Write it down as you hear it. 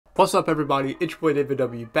What's up, everybody? It's your boy David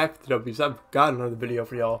W, back with the W's. I've got another video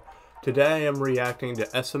for y'all. Today I am reacting to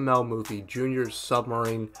SML movie Junior's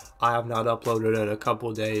Submarine. I have not uploaded in a couple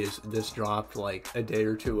of days. This dropped like a day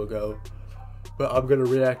or two ago, but I'm gonna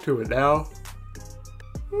react to it now.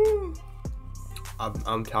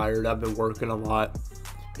 I'm tired. I've been working a lot.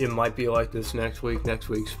 It might be like this next week. Next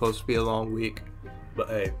week's supposed to be a long week, but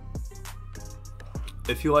hey,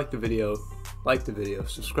 if you like the video,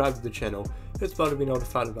 subscribe to the channel, hit the bell to be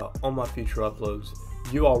notified about all my future uploads.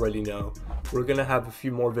 You already know. We're gonna have a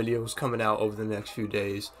few more videos coming out over the next few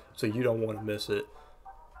days, so you don't want to miss it.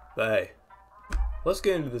 But hey, let's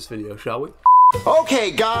get into this video, shall we?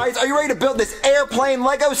 Okay guys, are you ready to build this airplane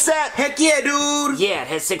Lego set? Heck yeah, dude! Yeah, it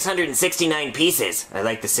has 669 pieces. I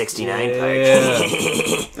like the 69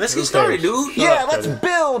 part. Let's get started, dude. Yeah, let's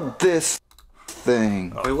build this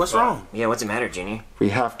thing. Wait, what's wrong? Yeah, what's the matter, Junior? We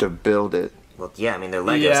have to build it. Well, yeah, I mean, they're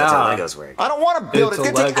Legos. That's how Legos work. I don't want to build it.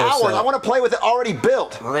 It's gonna take hours. Set. I want to play with it already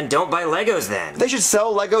built. Well, then don't buy Legos then. They should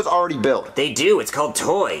sell Legos already built. They do. It's called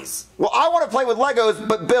toys. Well, I want to play with Legos,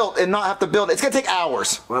 but built and not have to build it. It's gonna take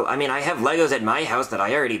hours. Well, I mean, I have Legos at my house that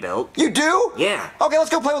I already built. You do? Yeah. Okay,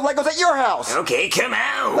 let's go play with Legos at your house. Okay, come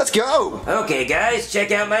out. Let's go. Okay, guys,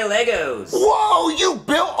 check out my Legos. Whoa, you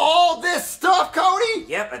built all this stuff, Cody?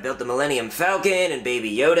 Yep, I built the Millennium Falcon and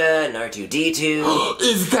Baby Yoda and R2-D2.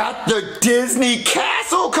 Is that the Disney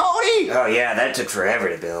castle, Cody? Oh, yeah, that took forever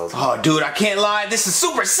to build. Oh, dude, I can't lie. This is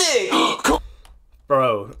super sick.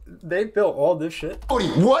 Bro, they built all this shit? Cody,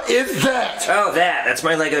 what is that? Oh, that's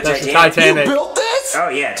my Lego That's the Titanic. Titanic. You built this? Oh,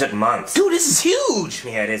 yeah, it took months. Dude, this is huge.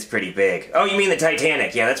 Yeah, it is pretty big. Oh, you mean the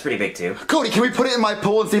Titanic? Yeah, that's pretty big, too. Cody, can we put it in my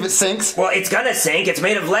pool and see if it sinks? Well, it's gonna sink. It's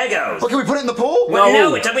made of Legos. Well, can we put it in the pool? Well,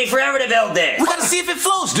 no, it took me forever to build this. We gotta see if it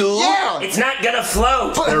floats, dude. Yeah. It's not gonna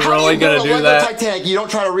float. But They're how really do you build gonna a do Lego that? Titanic? You don't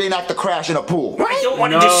try to reenact the crash in a pool. I don't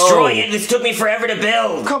want to No. destroy it. This took me forever to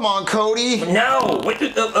build. Come on, Cody. No. Wait,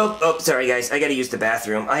 sorry, guys. I gotta use the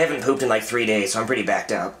bathroom. I haven't pooped in like 3 days, so I'm pretty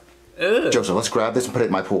backed up. Ugh. Joseph, let's grab this and put it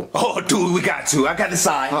in my pool. Oh, dude, we got to. I got the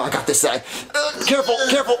side. Oh, I got this side. Careful,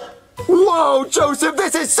 careful. Whoa, Joseph,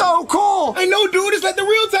 this is so cool. I know, dude. It's like the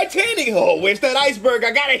real Titanic. Oh, where's that iceberg?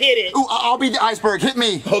 I gotta hit it. Ooh, I'll be the iceberg. Hit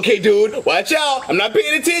me. Okay, dude. Watch out. I'm not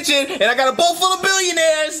paying attention, and I got a boat full of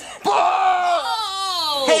billionaires. Oh!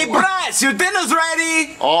 Hey, Bryce, your dinner's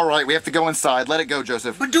ready. All right, we have to go inside. Let it go,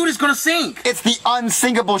 Joseph. But, dude, it's gonna sink. It's the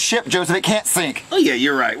unsinkable ship, Joseph. It can't sink. Oh, yeah,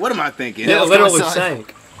 you're right. What am I thinking? It let's go literally inside.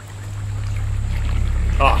 sank.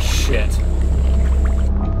 Oh, shit.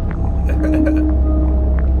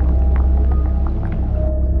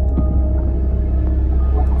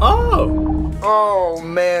 Oh! Oh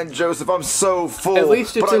man, Joseph, I'm so full. At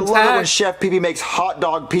least it's but I love it when intact. Chef PB makes hot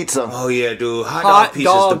dog pizza. Oh, yeah, dude. Hot Hot dog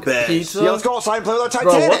pizza's dog the best. pizza? Yeah, let's go outside and play with our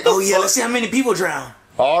Bro, Titanic. what the Oh, yeah, let's see how many people drown.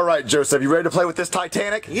 All right, Joseph, you ready to play with this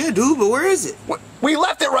Titanic? Yeah, dude, but where is it? We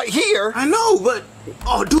left it right here. I know, but...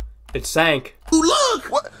 Oh, dude, It sank. look.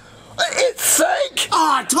 What? It sank.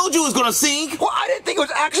 Oh, I told you it was gonna sink. Well, I didn't think it was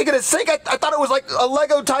actually gonna sink. I thought it was like a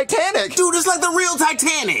Lego Titanic. Dude, it's like the real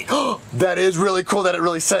Titanic. That is really cool that it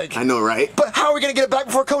really sank. I know, right? But how are we gonna get it back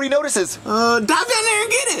before Cody notices? Dive down there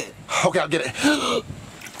and get it. Okay, I'll get it.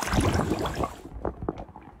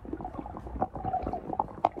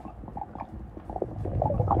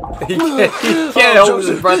 He can't hold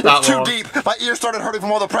his breath that It's too long. deep. My ears started hurting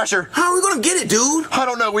from all the pressure. How are we gonna get it, dude? I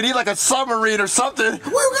don't know. We need like a submarine or something. Where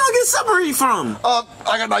are we gonna get a submarine from? I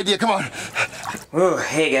got an idea. Come on. Oh,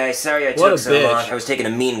 hey guys, sorry I What took a so bitch. long. I was taking a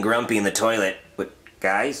mean grumpy in the toilet. What,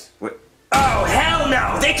 guys? What? Oh, hell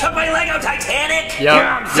no! They took my Lego Titanic!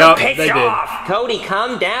 I'm so pissed they did. off! Cody,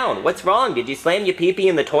 calm down. What's wrong? Did you slam your pee-pee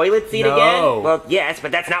in the toilet seat No. again? Well, yes,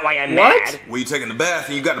 but that's not why I'm What? mad. Were you taking the bath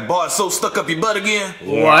and you got the bar so stuck up your butt again?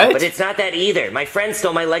 Yeah, What? But it's not that either. My friend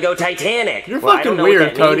stole my Lego Titanic. You're Well, I fucking don't know weird,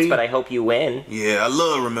 what that Cody. means, but I hope you win. Yeah, I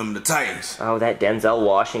love Remember the Titans. Oh, that Denzel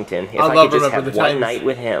Washington. If I I, love could just Remember have the one Titans. night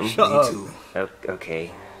with him. Shut Me up. too.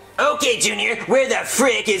 Okay. Okay, Junior, where the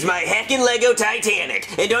frick is my heckin' Lego Titanic?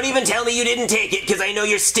 And don't even tell me you didn't take it, because I know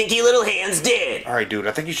your stinky little hands did. Alright, dude,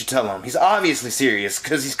 I think you should tell him. He's obviously serious,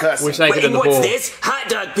 because he's cussing. We sank it Wait, in the what's pool. this? Hot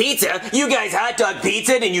dog pizza? You guys hot dog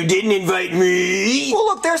pizza'd and you didn't invite me? Well,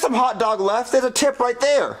 look, there's some hot dog left. There's a tip right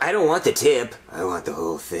there. I don't want the tip. I want the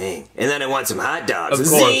whole thing. And then I want some hot dogs. Of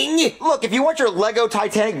course. Zing! Look, if you want your Lego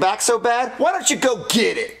Titanic back so bad, why don't you go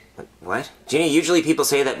get it? What? Junior, usually people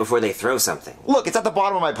say that before they throw something. Look, it's at the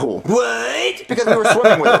bottom of my pool. What? Because we were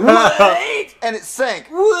swimming with it. What? And it sank.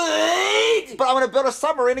 What? But I'm gonna build a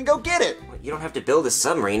submarine and go get it. You don't have to build a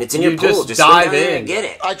submarine. It's in your You pool. just Just swim dive down there in. and get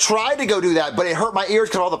it. I tried to go do that, but it hurt my ears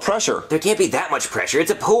because of all the pressure. There can't be that much pressure. It's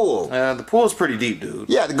a pool. The pool's pretty deep, dude.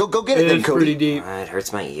 Yeah, go get it It then, is Cody. pretty deep. It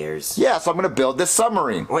hurts my ears. Yeah, so I'm gonna build this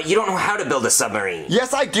submarine. What? You don't know how to build a submarine.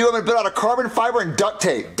 Yes, I do. I'm gonna build out of carbon fiber and duct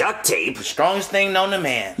tape. Duct tape? Strongest thing known to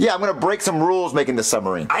man. Yeah, I'm gonna break some rules making this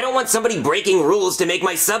submarine. I don't want somebody breaking rules to make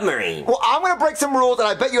my submarine. Well, I'm gonna break some rules, and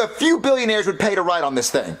I bet you a few billionaires would pay to ride on this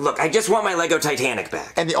thing. Look, I just want my Lego Titanic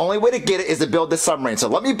back. And the only way to get it is to build this submarine. So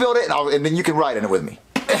let me build it, and then you can ride in it with me.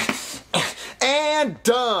 And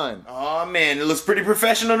done. Oh man, it looks pretty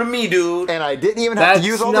professional to me, dude. And I didn't even have That's to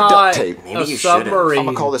use all the not duct tape. Maybe a you should've. submarine. I'm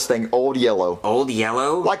gonna call this thing Old Yellow. Old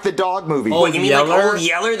Yellow? Like the dog movie. Old What, you mean like Yeller? Old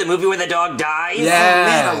Yeller, the movie where the dog dies? Man,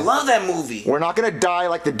 I Yeah. love that movie. We're not gonna die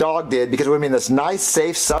like the dog did because we're in this nice,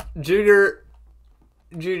 safe Junior,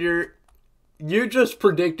 you just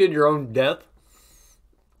predicted your own death.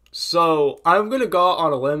 So I'm gonna go out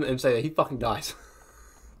on a limb and say that he fucking dies.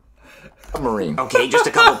 submarine. Okay, just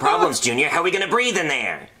a couple problems, Junior. How are we gonna breathe in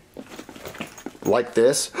there? Like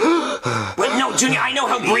this. But no, Junior, I know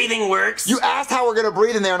how breathing works. You asked how we're gonna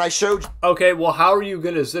breathe in there, and I showed you. Okay, well, how are you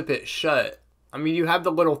gonna zip it shut? I mean, you have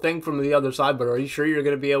the little thing from the other side, but are you sure you're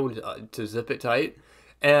gonna be able to zip it tight?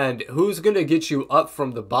 And who's gonna get you up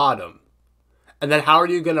from the bottom? And then how are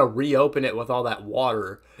you gonna reopen it with all that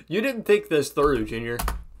water? You didn't think this through, Junior.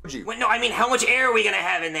 Wait, no, I mean, how much air are we gonna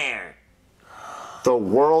have in there? The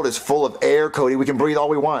world is full of air, Cody. We can breathe all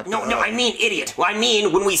we want. No, I mean, idiot. Well, I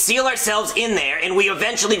mean, when we seal ourselves in there and we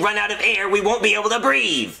eventually run out of air, we won't be able to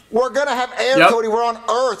breathe. We're gonna have air, Yep. Cody. We're on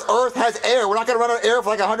Earth. Earth has air. We're not gonna run out of air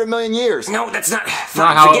for like 100 million years. No, that's not.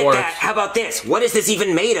 Not how it Forget works. that. How about this? What is this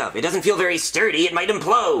even made of? It doesn't feel very sturdy. It might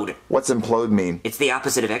implode. What's implode mean? It's the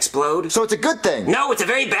opposite of explode. So it's a good thing. No, it's a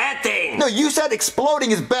very bad thing. No, you said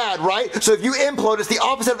exploding is bad, right? So if you implode, it's the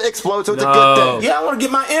opposite of explode, so it's a No. good thing. Yeah, I want to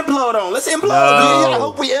get my implode on. Let's implode. No. Yeah, I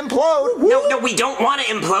hope we implode. No, we don't want to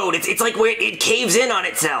implode. It's like where it caves in on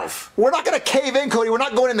itself. We're not gonna cave in, Cody. We're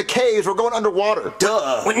not going in the caves. We're going underwater.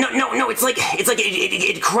 Duh. Well, no. It's like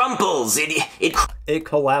it crumples. It It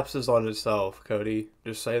collapses on itself, Cody.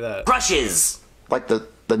 Just say that. crushes. Like the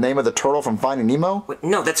name of the turtle from Finding Nemo? Wait,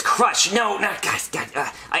 no, that's crush. No, guys.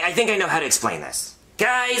 I think I know how to explain this.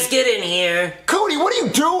 Guys, get in here. Cody, what are you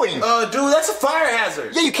doing? Dude, that's a fire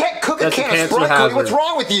hazard. Yeah, you can't cook That's a a can of cancer Sprite, Cody. hazard. What's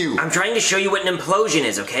wrong with you? I'm trying to show you what an implosion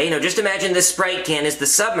is, okay? Now just imagine this Sprite can is the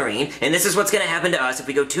submarine, and this is what's gonna happen to us if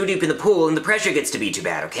we go too deep in the pool and the pressure gets to be too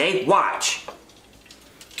bad, okay? Watch.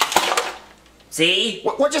 See?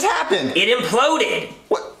 What just happened? It imploded.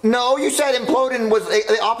 What? No, you said imploding was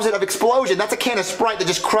the opposite of explosion. That's a can of Sprite that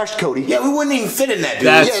just crushed Cody. Yeah, we wouldn't even fit in that, dude.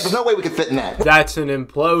 That's- Yeah, there's no way we could fit in that. That's an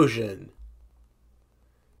implosion.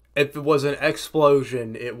 If it was an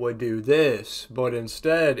explosion, it would do this, but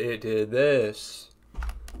instead it did this.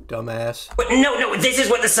 Dumbass. But no, this is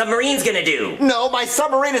what the submarine's gonna do. No, my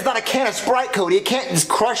submarine is not a can of Sprite, Cody. It can't just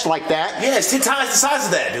crush like that. Yeah, it's 10 times the size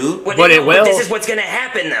of that, dude. But it will. This is what's gonna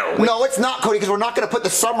happen, though. No, it's not, Cody, because we're not going to put the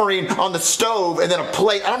submarine on the stove and then a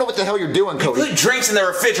plate. I don't know what the hell you're doing, Cody. Put drinks in the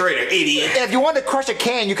refrigerator, idiot. And if you wanted to crush a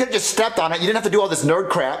can, you could have just stepped on it. You didn't have to do all this nerd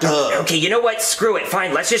crap. Okay, you know what? Screw it.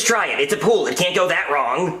 Fine, let's just try it. It's a pool. It can't go that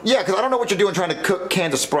wrong. Yeah, because I don't know what you're doing trying to cook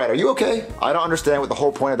cans of Sprite. Are you okay? I don't understand what the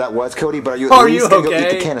whole point of that was, Cody, but are you Are at least you going to go eat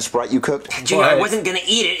okay? the can of Sprite you cooked? Junior, I What? wasn't gonna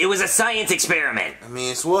eat it. It was a science experiment. I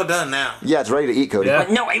mean, it's well done now. Yeah, it's ready to eat, Cody. Yeah. But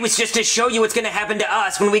no, it was just to show you what's gonna happen to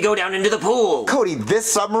us when we go down into the pool. Cody,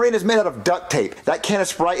 this submarine is made out of duct tape. That can of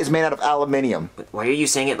Sprite is made out of aluminium. Why are you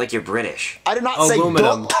saying it like you're British? I did not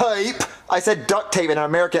Aluminum. say duct tape. I said duct tape in an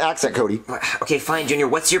American accent, Cody. Okay, fine, Junior.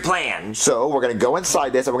 What's your plan? So we're going to go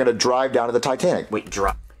inside this and we're going to drive down to the Titanic. Wait,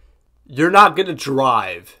 drop. You're not gonna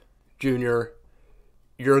drive, Junior.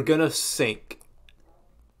 You're gonna sink.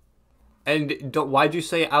 And why'd you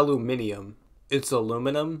say aluminium? It's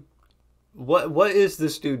aluminum? What is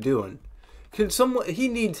this dude doing? Can someone... He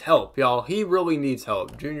needs help, y'all. He really needs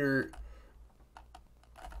help. Junior...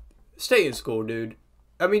 Stay in school, dude.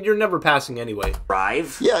 I mean, you're never passing anyway.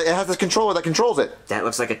 Drive? Yeah, it has this controller that controls it. That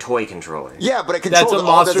looks like a toy controller. Yeah, but it That's controls a it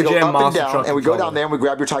all Monster this to go Jam up and monster down, truck and we go controller. down there and we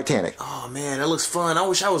grab your Titanic. Oh, man, that looks fun. I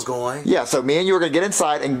wish I was going. Yeah, so me and you are going to get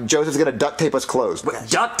inside and Joseph's going to duct tape us closed.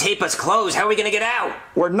 Duct tape us closed. How are we gonna get out?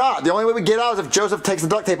 We're not. The only way we get out is if Joseph takes the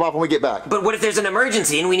duct tape off when we get back. But what if there's an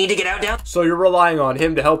emergency and we need to get out down So you're relying on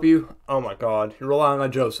him to help you? Oh my god. You're relying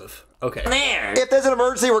on Joseph. Okay. there? If there's an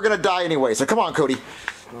emergency, we're going to die anyway, so come on, Cody.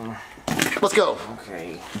 Let's go.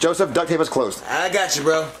 Okay. Joseph, duct tape us closed. I got you,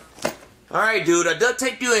 bro. Alright, dude, I duct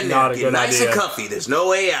taped you in Not there. a Get good nice idea. and comfy. There's no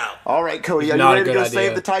way out. All right, Cody, are you Not a ready to good go idea.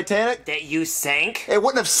 save the Titanic? That you sank? It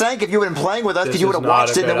wouldn't have sank if you would have been playing with us because This you would is have not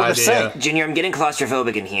watched a it and it good wouldn't have idea. sank. Junior, I'm getting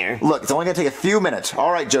claustrophobic in here. Look, it's only going to take a few minutes.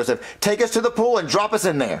 All right, Joseph, take us to the pool and drop us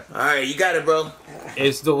in there. Alright, you got it, bro.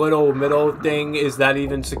 Is the little middle thing, is that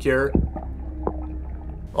even secure?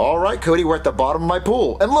 All right, Cody, we're at the bottom of my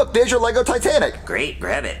pool. And look, there's your Lego Titanic. Great,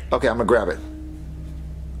 grab it. Okay, I'm going to grab it.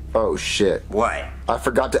 Oh, shit. What? I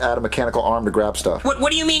forgot to add a mechanical arm to grab stuff.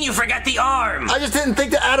 What do you mean you forgot the arm? I just didn't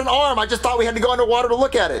think to add an arm. I just thought we had to go underwater to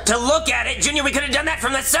look at it. To look at it, Junior, we could have done that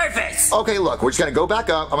from the surface. Okay, look, we're just going to go back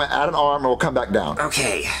up. I'm going to add an arm and we'll come back down.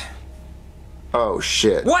 Okay. Oh,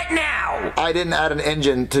 shit. What now? I didn't add an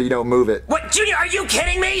engine to, move it. What, Junior, are you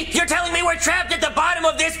kidding me? You're telling me we're trapped at the bottom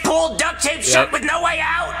of this pool, duct tape shut with no way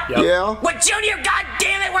out? Yep. Yeah? What, Junior? God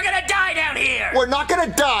damn it, we're gonna die down here! We're not going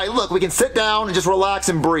to die. Look, we can sit down and just relax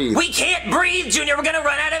and breathe. We can't breathe, Junior, we're gonna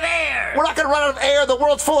run out of air! We're not going to run out of air. The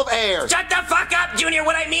world's full of air. Shut the fuck up, Junior!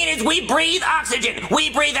 What I mean is we breathe oxygen! We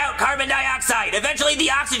breathe out carbon dioxide! Eventually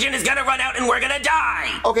the oxygen is gonna run out and we're gonna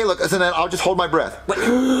die! Okay, look, so then I'll just hold my breath.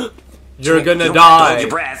 What? You're gonna Hold die. your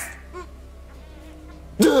breath.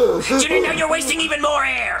 Junior, now you're wasting even more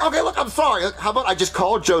air! Okay, look, I'm sorry. Look, how about I just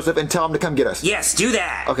call Joseph and tell him to come get us? Yes, do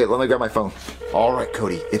that! Okay, let me grab my phone. All right,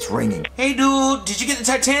 Cody, it's ringing. Hey, dude, did you get the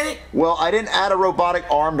Titanic? Well, I didn't add a robotic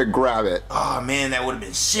arm to grab it. Oh, man, that would have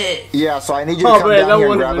been sick. Yeah, so I need you to Oh, come man, that down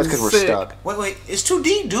here and would've grab us been because we're sick. stuck. Wait, it's too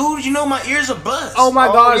deep, dude. You know my ears are buzzed. Oh my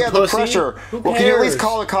Oh, god, yeah, pussy. the pressure. Who Well, can you at least cares?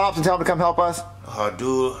 call the cops and tell them to come help us? Oh,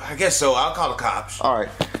 dude, I guess so. I'll call the cops. All right,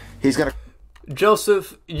 he's gonna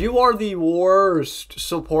Joseph, you are the worst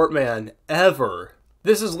support man ever.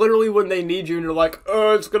 This is literally when they need you and you're like,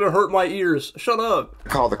 oh, it's gonna hurt my ears. Shut up.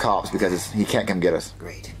 call the cops because he can't come get us.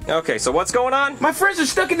 Great. Okay, so what's going on? My friends are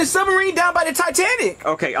stuck in the submarine down by the Titanic.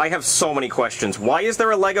 Okay, I have so many questions. Why is there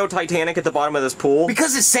a Lego Titanic at the bottom of this pool?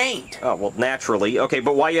 Because it sank. Oh, well, naturally. Okay,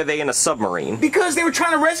 but why are they in a submarine? Because they were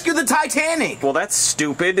trying to rescue the Titanic. Well, that's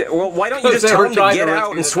stupid. Well, why don't you Because just they tell were them to trying get to out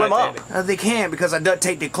rescue and the swim up? Titanic. They can't because I duct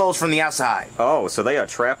taped it closed from the outside. Oh, so they are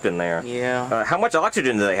trapped in there. Yeah. How much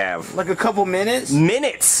oxygen do they have? Like a couple minutes.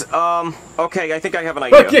 Minutes! Okay, I think I have an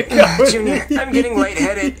idea. Okay, go. Junior, I'm getting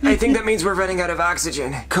lightheaded. I think that means we're running out of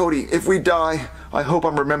oxygen. Cody, if we die, I hope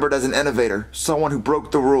I'm remembered as an innovator, someone who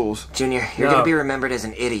broke the rules. Junior, you're Yeah. gonna be remembered as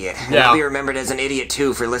an idiot. And Yeah. I'll be remembered as an idiot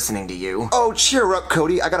too for listening to you. Oh, cheer up,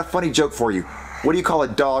 Cody. I got a funny joke for you. What do you call a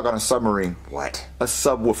dog on a submarine? What? A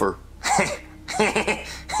subwoofer.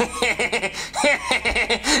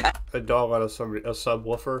 A dog on a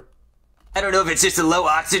subwoofer? I don't know if it's just a low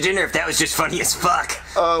oxygen or if that was just funny as fuck.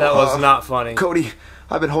 That was not funny. Cody,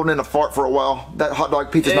 I've been holding in a fart for a while. That hot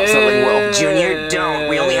dog pizza's not selling well. Junior, don't.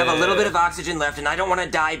 We only have a little bit of oxygen left and I don't want to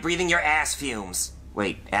die breathing your ass fumes.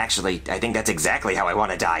 Wait, actually, I think that's exactly how I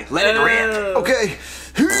want to die. Let it rip. Okay.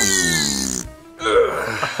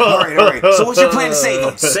 All right. So what's your plan to save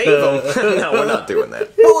them? Save them? No, we're not doing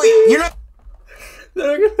that. Oh, wait, you're not.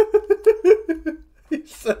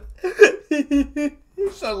 He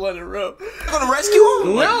said let it rip. Gonna rescue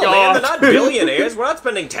them? No, man, they're not billionaires. We're not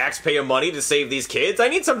spending taxpayer money to save these kids. I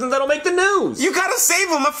need something that'll make the news. You gotta save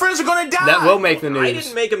them. My friends are gonna die. That will make the news. I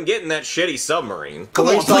didn't make them get in that shitty submarine. Come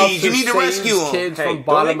on, Police please. You officer need to saves rescue them. kids Hey, from don't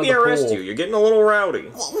bottom make of me the arrest pool. you. You're getting a little rowdy.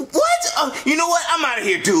 What? You know what? I'm out of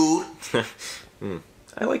here, dude.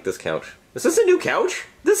 I like this couch. Is this a new couch?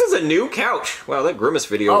 This is a new couch. Wow, that Grimace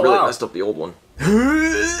video Oh, really wow. messed up the old one.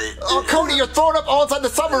 Oh, Cody, you're throwing up all inside the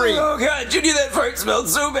submarine. Oh god, Junior, that fart smelled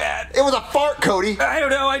so bad. It was a fart, Cody. I don't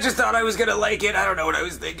know, I just thought I was gonna like it. I don't know what I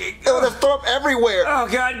was thinking. It was a throw up everywhere. Oh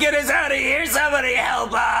god, get us out of here! Somebody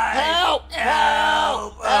help us! Help!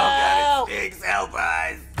 Help! Oh god, it stinks. Help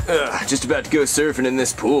us! Just about to go surfing in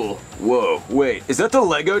this pool. Whoa, wait, is that the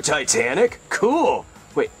Lego Titanic? Cool.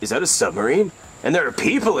 Wait, is that a submarine? And there are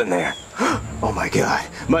people in there. Oh my god,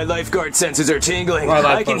 my lifeguard senses are tingling. My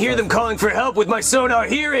lifeguard I can hear them calling for help with my sonar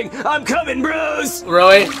hearing. I'm coming, bros!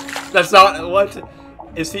 Really? That's not what?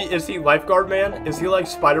 Is he lifeguard man? Is he like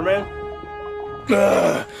Spider-Man?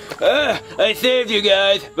 I saved you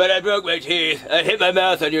guys, but I broke my teeth. I hit my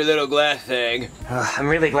mouth on your little glass thing. I'm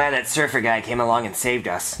really glad that surfer guy came along and saved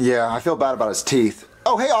us. Yeah, I feel bad about his teeth.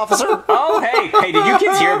 Oh, hey, officer. Oh, hey, did you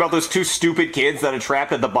kids hear about those two stupid kids that are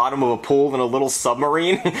trapped at the bottom of a pool in a little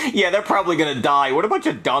submarine? Yeah, they're probably gonna die. What a bunch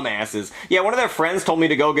of dumbasses. Yeah, one of their friends told me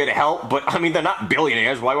to go get help, but I mean, they're not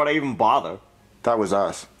billionaires. Why would I even bother? That was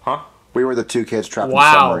us. Huh? We were the two kids trapped in the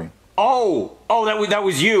Wow. submarine. Oh, that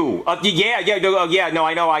was you. No,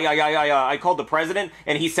 I know. I called the president,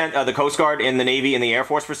 and he sent the Coast Guard and the Navy and the Air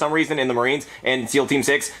Force for some reason, and the Marines and SEAL Team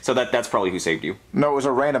 6. So that's probably who saved you. No, it was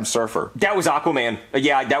a random surfer. That was Aquaman.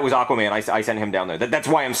 Yeah, that was Aquaman. I sent him down there. That's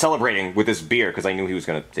why I'm celebrating with this beer, because I knew he was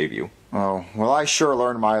going to save you. Oh, well, I sure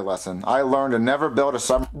learned my lesson. I learned to never build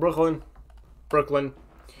a Brooklyn,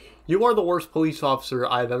 you are the worst police officer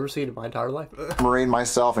I've ever seen in my entire life. submarine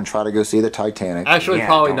myself and try to go see the Titanic. Actually, Yeah,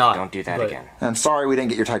 probably not. Don't do that but- again. I'm sorry we didn't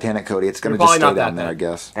get your Titanic, Cody. It's going to You're just probably stay not down that there, I bad.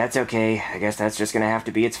 guess. That's okay. I guess that's just going to have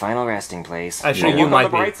to be its final resting place. Actually, Well, you look might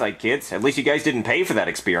on the be. bright side, kids. At least you guys didn't pay for that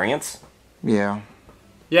experience. Yeah.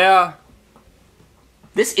 Yeah.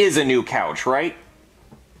 This is a new couch, right?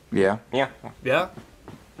 Yeah. Yeah. Yeah.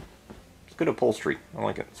 It's good upholstery. I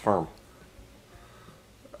like it. It's firm.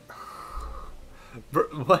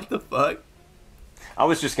 What the fuck? I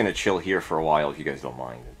was just going to chill here for a while if you guys don't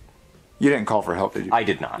mind. You didn't call for help, did you? I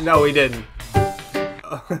did not. No, we didn't.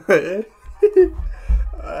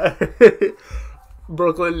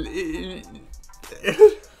 Brooklyn.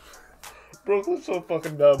 Brooklyn's so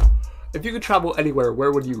fucking dumb. If you could travel anywhere,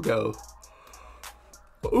 where would you go?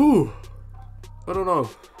 Ooh. I don't know.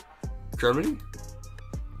 Germany?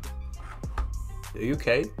 The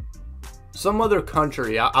UK? Some other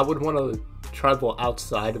country. I would want to travel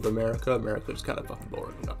outside of America. America's kind of fucking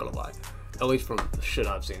boring, I'm not gonna lie. At least from the shit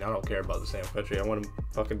I've seen. I don't care about the same country. I want to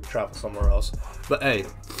fucking travel somewhere else. But hey,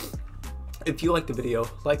 if you like the video,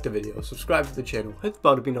 subscribe to the channel, hit the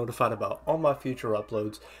bell to be notified about all my future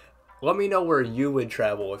uploads. Let me know where you would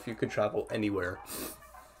travel if you could travel anywhere.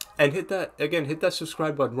 And hit that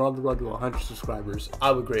subscribe button. We're on the road to 100 subscribers.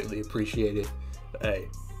 I would greatly appreciate it. But hey,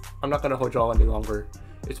 I'm not gonna hold y'all any longer.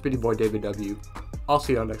 It's Bitty Boy David W. I'll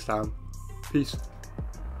see y'all next time. Peace.